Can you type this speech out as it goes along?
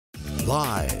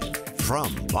Live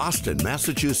from Boston,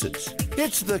 Massachusetts,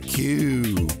 it's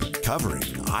theCUBE, covering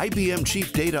IBM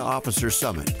Chief Data Officer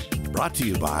Summit, brought to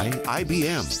you by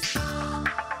IBM.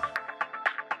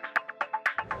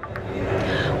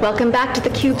 Welcome back to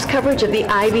theCUBE's coverage of the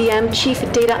IBM Chief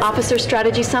Data Officer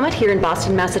Strategy Summit here in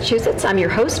Boston, Massachusetts. I'm your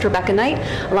host, Rebecca Knight,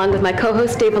 along with my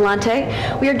co-host, Dave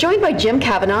Vellante. We are joined by Jim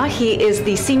Kavanaugh. He is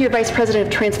the Senior Vice President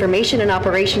of Transformation and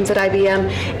Operations at IBM,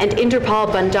 and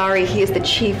Inderpal Bhandari. He is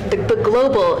the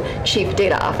Global Chief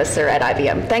Data Officer at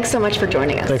IBM. Thanks so much for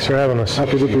joining us. Thanks for having us.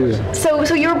 Happy to be here.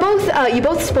 So you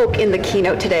both spoke in the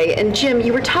keynote today, and Jim,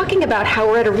 you were talking about how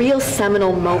we're at a real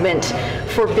seminal moment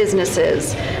for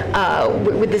businesses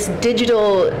with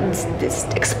this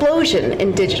explosion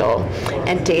in digital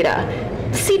and data.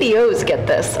 CDOs get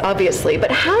this, obviously,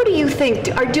 but how do you think,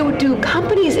 do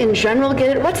companies in general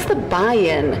get it? What's the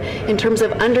buy-in in terms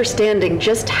of understanding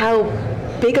just how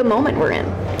big a moment we're in?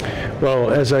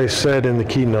 Well, as I said in the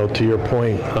keynote, to your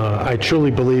point, I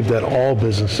truly believe that all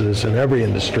businesses in every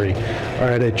industry are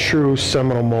at a true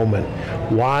seminal moment.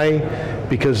 Why?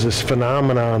 Because this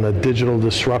phenomenon of digital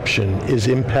disruption is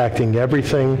impacting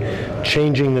everything,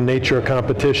 changing the nature of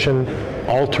competition,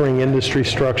 altering industry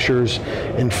structures,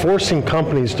 and forcing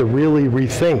companies to really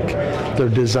rethink their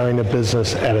design of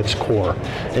business at its core.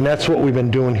 And that's what we've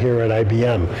been doing here at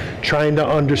IBM, trying to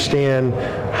understand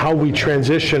how we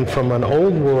transition from an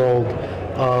old world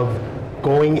of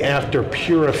going after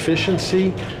pure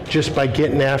efficiency just by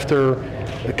getting after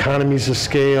economies of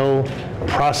scale,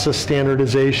 process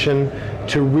standardization,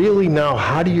 to really now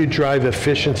how do you drive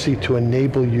efficiency to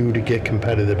enable you to get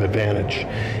competitive advantage.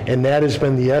 And that has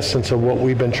been the essence of what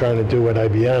we've been trying to do at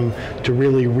IBM, to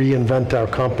really reinvent our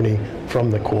company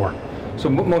from the core. So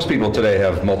most people today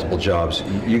have multiple jobs.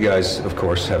 You guys, of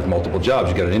course, have multiple jobs.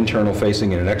 You've got an internal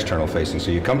facing and an external facing.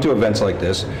 So you come to events like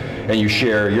this and you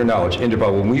share your knowledge.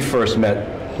 Inderpal, when we first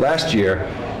met last year,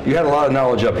 you had a lot of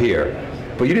knowledge up here,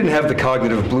 but you didn't have the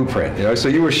cognitive blueprint, so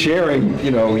you were sharing,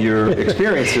 your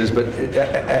experiences, but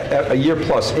a year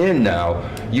plus in now,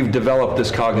 you've developed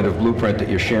this cognitive blueprint that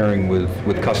you're sharing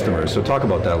with customers. So talk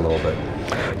about that a little bit.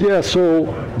 Yeah, so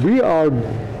we are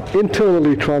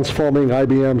internally transforming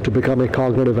IBM to become a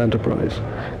cognitive enterprise.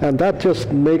 And that just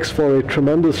makes for a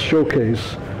tremendous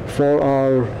showcase for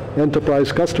our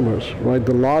enterprise customers, right?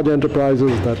 The large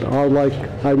enterprises that are like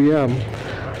IBM,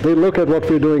 they look at what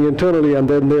we're doing internally, and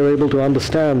then they're able to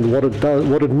understand what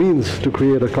it means to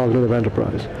create a cognitive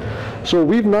enterprise. So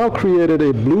we've now created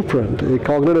a blueprint, a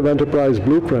cognitive enterprise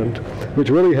blueprint,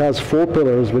 which really has 4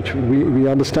 pillars, which we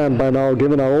understand by now,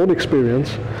 given our own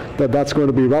experience, that's going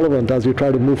to be relevant as you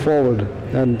try to move forward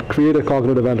and create a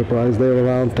cognitive enterprise. They're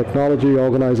around technology,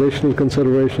 organizational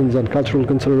considerations, and cultural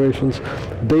considerations,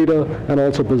 data, and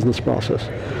also business process.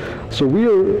 So we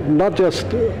are not just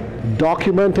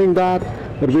documenting that,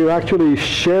 but we're actually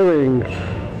sharing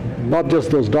not just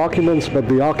those documents, but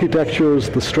the architectures,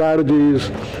 the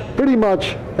strategies, pretty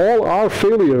much all our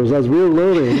failures as we're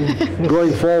learning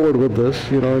going forward with this,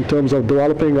 in terms of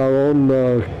developing our own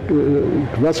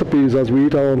recipes as we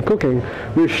eat our own cooking.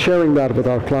 We're sharing that with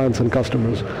our clients and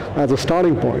customers as a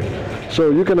starting point.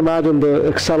 So you can imagine the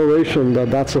acceleration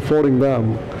that's affording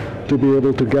them to be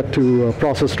able to get to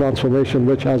process transformation,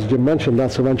 which, as Jim mentioned,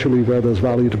 that's eventually where there's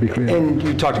value to be created. And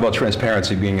you talked about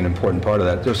transparency being an important part of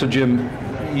that. So Jim,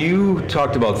 you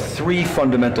talked about 3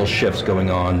 fundamental shifts going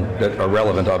on that are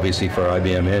relevant, obviously, for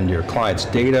IBM and your clients: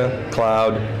 data,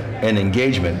 cloud, and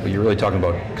engagement, but you're really talking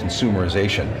about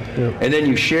consumerization. Yeah. And then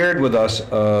you shared with us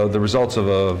the results of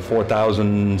a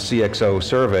 4,000 CXO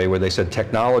survey where they said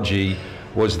technology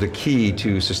was the key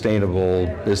to sustainable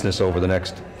business over the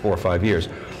next 4 or 5 years.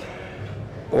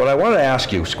 What I want to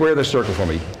ask you, square the circle for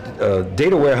me.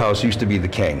 Data warehouse used to be the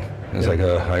king. It was like,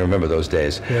 I remember those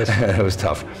days. Yes. It was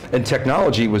tough. And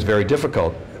technology was very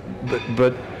difficult.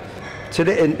 But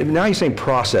today, and now you're saying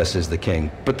process is the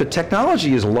king, but the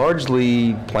technology is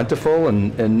largely plentiful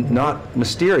and not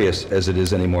mysterious as it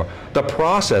is anymore. The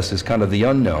process is kind of the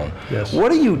unknown. Yes.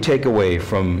 What do you take away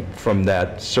from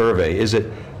that survey? Is it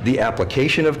the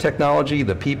application of technology,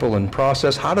 the people and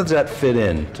process? How does that fit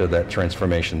into that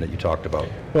transformation that you talked about?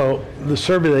 Well, the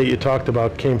survey that you talked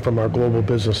about came from our Global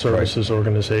Business Services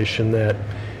organization that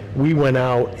we went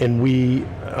out and we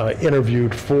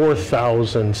interviewed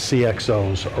 4,000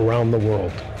 CXOs around the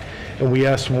world. And we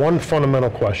asked one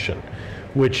fundamental question,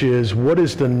 which is, what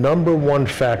is the #1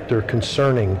 factor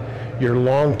concerning your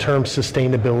long-term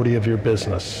sustainability of your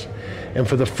business? And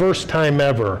for the first time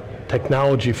ever,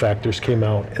 technology factors came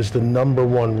out as the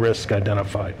 #1 risk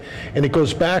identified. And it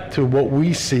goes back to what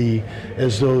we see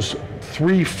as those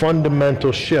 3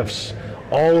 fundamental shifts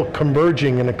all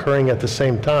converging and occurring at the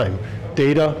same time: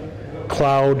 data,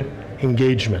 cloud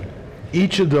engagement.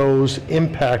 Each of those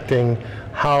impacting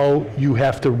how you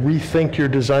have to rethink your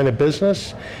design of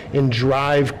business and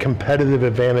drive competitive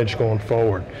advantage going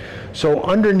forward. So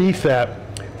underneath that,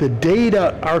 the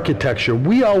data architecture,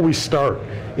 we always start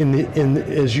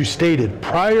as you stated,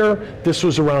 prior, this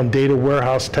was around data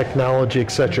warehouse technology, et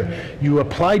cetera. You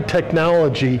applied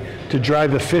technology to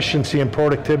drive efficiency and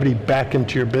productivity back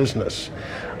into your business.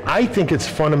 I think it's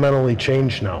fundamentally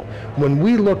changed now. When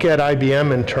we look at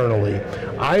IBM internally,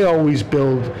 I always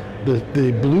build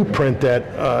the blueprint that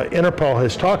Inderpal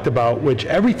has talked about, which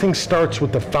everything starts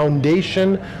with the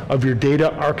foundation of your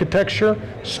data architecture,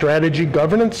 strategy,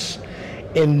 governance,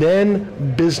 and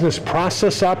then business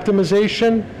process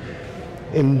optimization,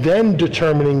 and then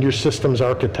determining your systems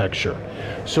architecture.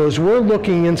 So as we're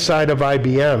looking inside of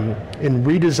IBM and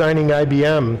redesigning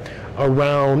IBM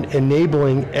around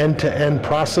enabling end-to-end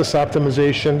process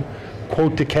optimization,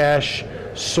 quote to cash,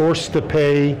 source to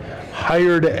pay,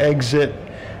 hire to exit,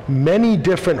 many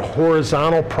different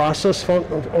horizontal process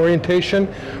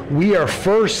orientation, we are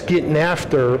first getting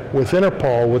after, with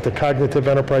Inderpal, with the Cognitive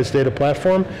Enterprise Data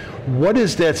Platform, what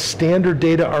is that standard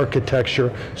data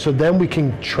architecture so then we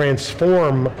can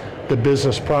transform the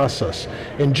business process.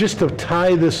 And just to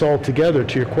tie this all together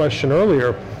to your question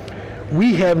earlier,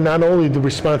 we have not only the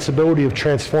responsibility of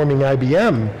transforming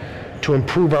IBM to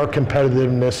improve our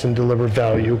competitiveness and deliver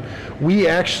value, we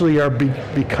actually are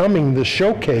becoming the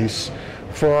showcase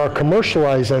for our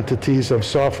commercialized entities of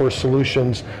software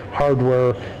solutions,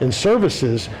 hardware, and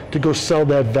services to go sell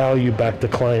that value back to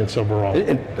clients overall.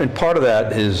 And part of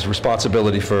that is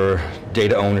responsibility for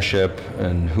data ownership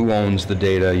and who owns the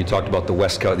data. You talked about the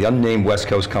West Coast, the unnamed West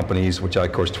Coast companies, which I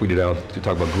of course tweeted out to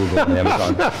talk about Google and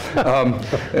Amazon.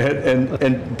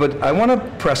 But I want to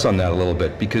press on that a little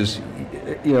bit because,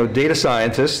 you know, data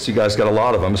scientists, you guys got a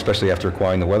lot of them, especially after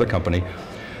acquiring the weather company,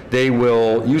 they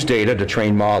will use data to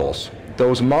train models.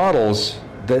 Those models,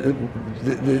 the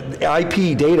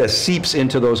IP data seeps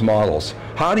into those models.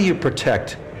 How do you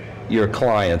protect your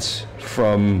clients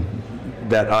from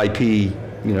that IP,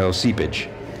 seepage?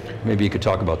 Maybe you could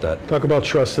talk about that. Talk about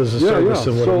trust as a service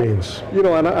and what it means. You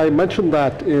know, and I mentioned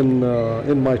that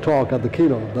in my talk at the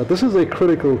keynote, that this is a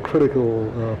critical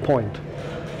point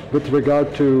with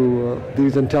regard to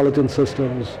these intelligence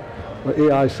systems,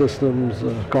 AI systems,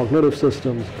 cognitive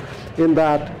systems, in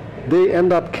that they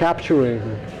end up capturing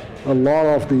a lot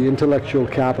of the intellectual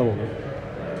capital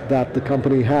that the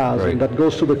company has, right, and that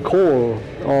goes to the core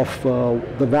of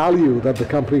the value that the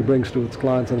company brings to its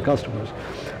clients and customers.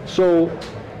 So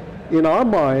in our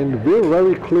mind, we're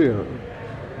very clear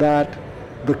that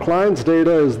the client's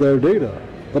data is their data.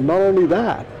 But not only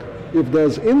that, if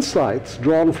there's insights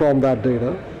drawn from that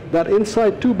data, that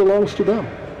insight too belongs to them.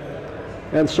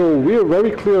 And so we're very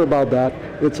clear about that.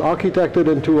 It's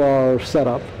architected into our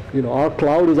setup. You know, our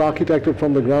cloud is architected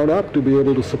from the ground up to be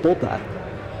able to support that.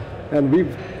 And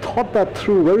we've thought that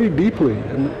through very deeply.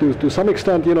 And to some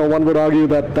extent, one would argue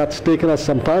that that's taken us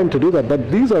some time to do that. But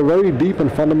these are very deep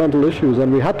and fundamental issues,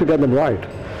 and we had to get them right.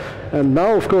 And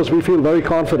now, of course, we feel very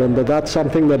confident that that's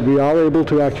something that we are able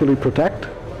to actually protect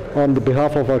on the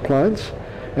behalf of our clients,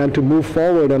 and to move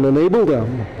forward and enable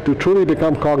them to truly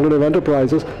become cognitive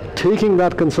enterprises, taking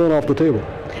that concern off the table.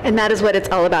 And that is what it's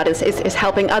all about, is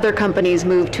helping other companies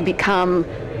move to become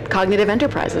cognitive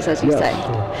enterprises, as you say.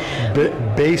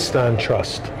 Based on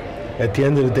trust. At the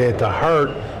end of the day, at the heart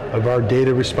of our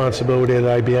data responsibility at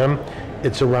IBM,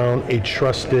 it's around a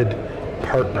trusted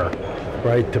partner,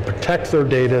 right? To protect their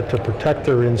data, to protect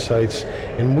their insights.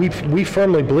 And we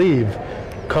firmly believe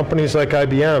companies like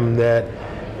IBM that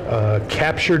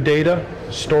capture data,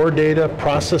 store data,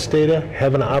 process data,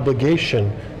 have an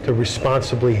obligation to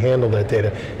responsibly handle that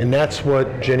data. And that's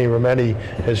what Jenny Rometty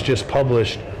has just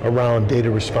published around data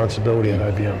responsibility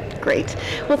at IBM. Great.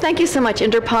 Well, thank you so much,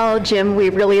 Inderpal, Jim. We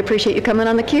really appreciate you coming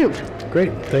on theCUBE.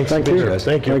 Great. Thank you. Guys.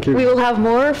 Thank you. We will have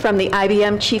more from the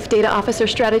IBM Chief Data Officer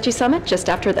Strategy Summit just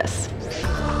after this.